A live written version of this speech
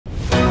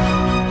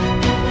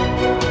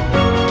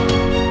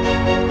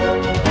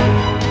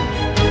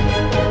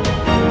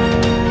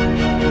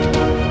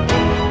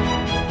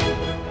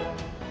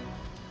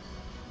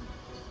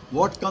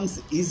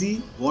comes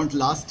easy won't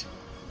last.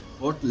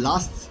 What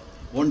lasts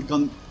won't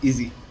come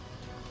easy.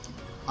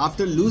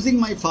 After losing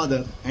my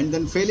father and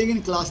then failing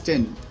in class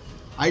 10,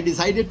 I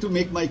decided to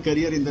make my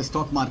career in the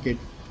stock market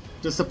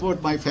to support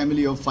my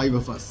family of 5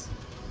 of us.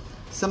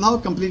 Somehow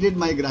completed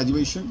my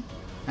graduation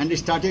and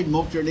started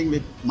mock trading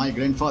with my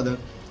grandfather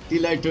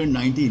till I turned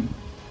 19,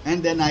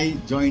 and then I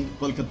joined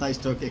Kolkata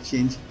Stock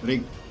Exchange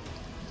ring.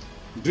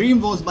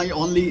 Dream was my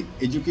only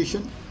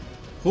education,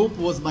 hope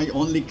was my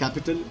only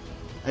capital,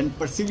 and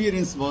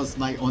perseverance was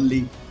my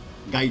only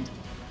guide.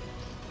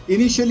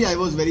 Initially I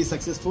was very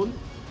successful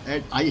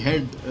and I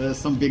had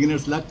some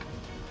beginner's luck,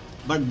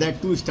 but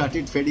that too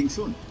started fading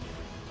soon.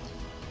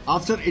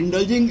 After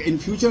indulging in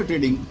future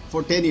trading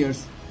for 10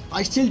 years,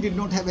 I still did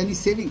not have any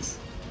savings.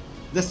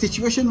 The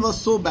situation was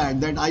so bad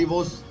that I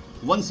was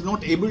once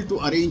not able to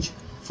arrange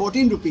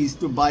 14 rupees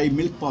to buy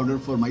milk powder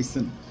for my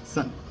son.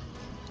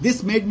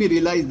 This made me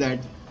realize that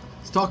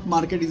stock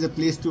market is a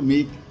place to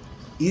make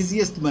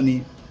easiest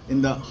money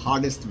in the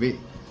hardest way.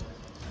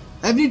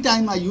 Every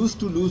time I used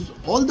to lose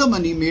all the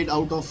money made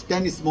out of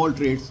 10 small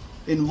trades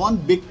in one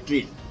big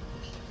trade.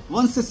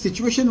 Once the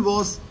situation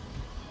was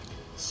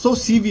so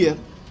severe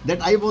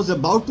that I was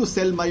about to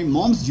sell my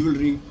mom's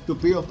jewelry to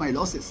pay off my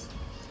losses.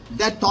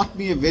 That taught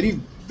me a very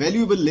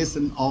valuable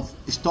lesson of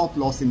stop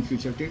loss in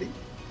future trading.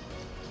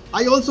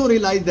 I also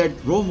realized that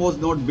Rome was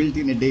not built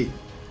in a day,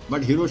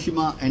 but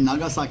Hiroshima and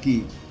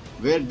Nagasaki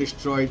were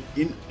destroyed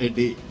in a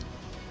day.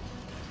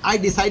 I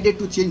decided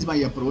to change my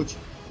approach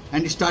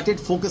and started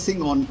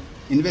focusing on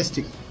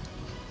investing.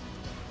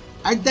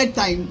 At that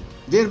time,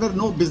 there were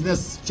no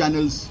business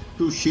channels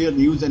to share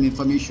news and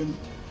information,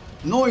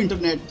 no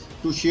internet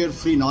to share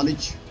free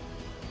knowledge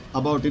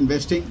about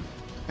investing,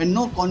 and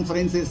no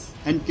conferences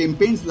and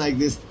campaigns like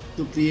this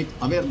to create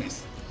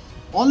awareness.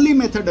 Only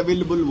method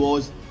available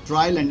was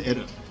trial and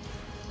error.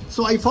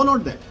 So I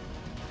followed that.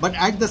 But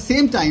at the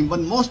same time,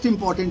 one most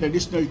important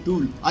additional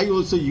tool I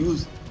also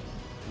used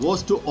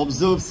was to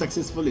observe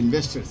successful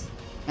investors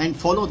and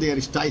follow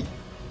their style.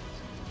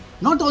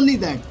 Not only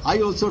that, I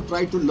also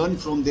tried to learn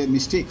from their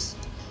mistakes.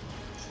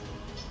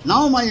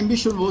 Now my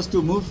ambition was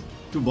to move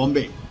to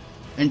Bombay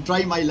and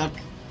try my luck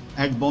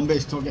at Bombay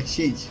Stock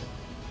Exchange,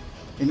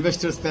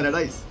 investor's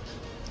paradise.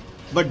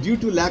 But due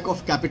to lack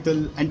of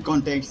capital and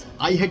contacts,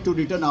 I had to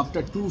return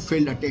after 2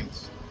 failed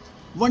attempts.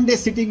 One day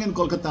sitting in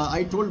Kolkata,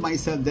 I told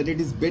myself that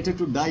it is better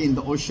to die in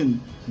the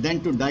ocean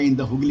than to die in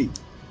the Hooghly.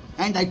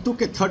 And I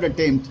took a 3rd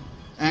attempt,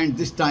 and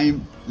this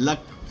time luck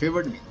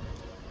favored me.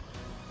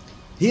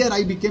 Here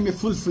I became a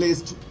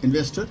full-fledged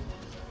investor.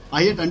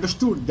 I had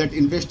understood that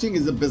investing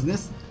is a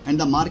business and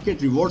the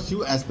market rewards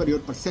you as per your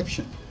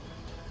perception.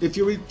 If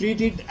you will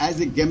treat it as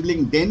a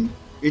gambling den,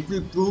 it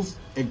will prove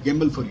a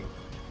gamble for you.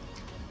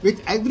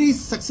 With every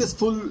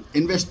successful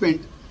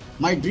investment,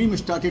 my dream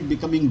started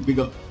becoming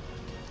bigger.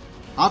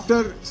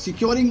 After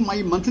securing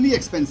my monthly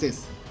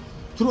expenses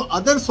through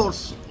other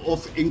sources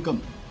of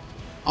income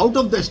out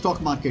of the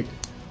stock market,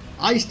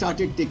 I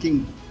started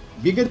taking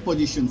bigger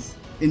positions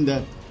in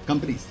the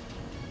companies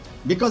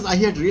because I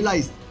had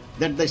realized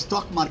that the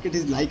stock market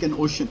is like an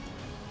ocean.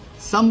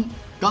 Some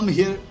come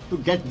here to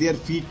get their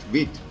feet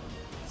wet,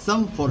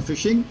 some for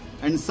fishing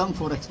and some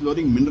for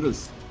exploring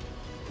minerals.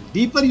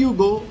 Deeper you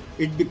go,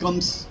 it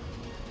becomes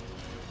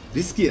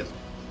riskier,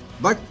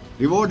 but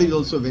reward is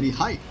also very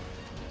high.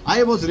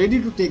 I was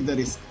ready to take the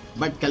risk,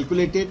 but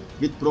calculated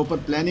with proper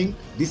planning,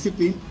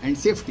 discipline and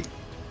safety.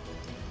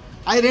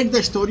 I read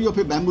the story of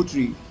a bamboo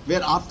tree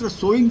where after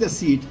sowing the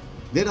seed,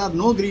 there are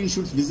no green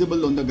shoots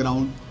visible on the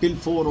ground till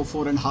 4 or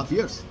 4.5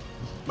 years.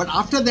 But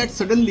after that,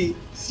 suddenly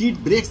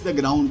seed breaks the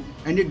ground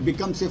and it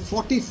becomes a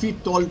 40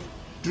 feet tall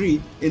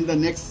tree in the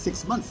next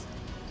 6 months.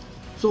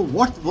 So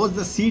what was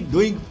the seed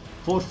doing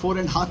for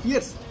 4.5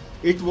 years?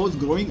 It was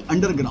growing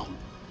underground.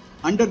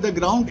 Under the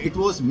ground, it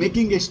was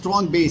making a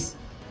strong base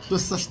to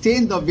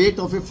sustain the weight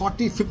of a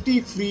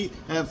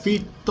 40-50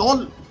 feet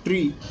tall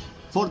tree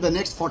for the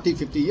next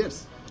 40-50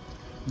 years.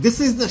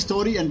 This is the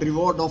story and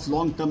reward of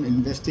long-term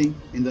investing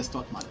in the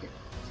stock market.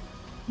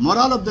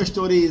 Moral of the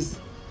story is,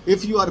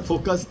 if you are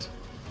focused,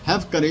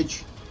 have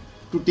courage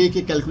to take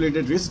a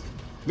calculated risk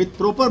with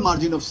proper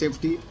margin of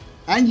safety,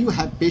 and you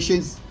have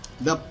patience,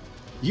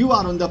 you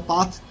are on the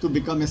path to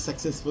become a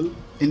successful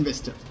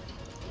investor.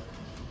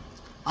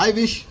 I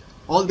wish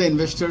all the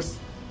investors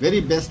very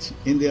best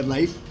in their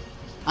life.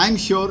 I am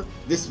sure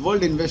this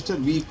World Investor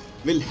Week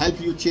will help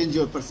you change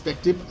your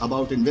perspective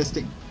about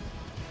investing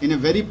in a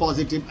very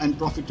positive and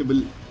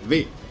profitable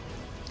way.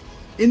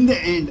 In the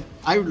end,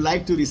 I would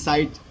like to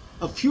recite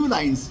a few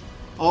lines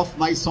of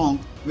my song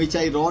which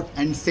I wrote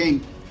and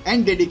sang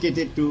and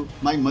dedicated to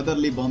my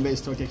motherly Bombay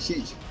Stock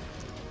Exchange.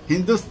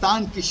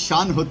 Hindustan की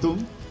शान हो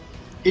तुम,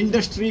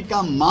 industry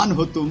का मान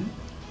हो तुम,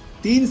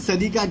 3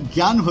 सदी का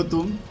ज्ञान हो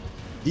तुम,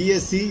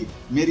 बीएसई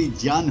मेरी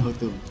जान हो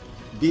तुम,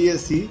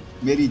 बीएसई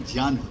मेरी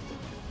जान हो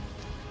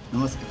तुम।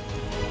 नमस्कार।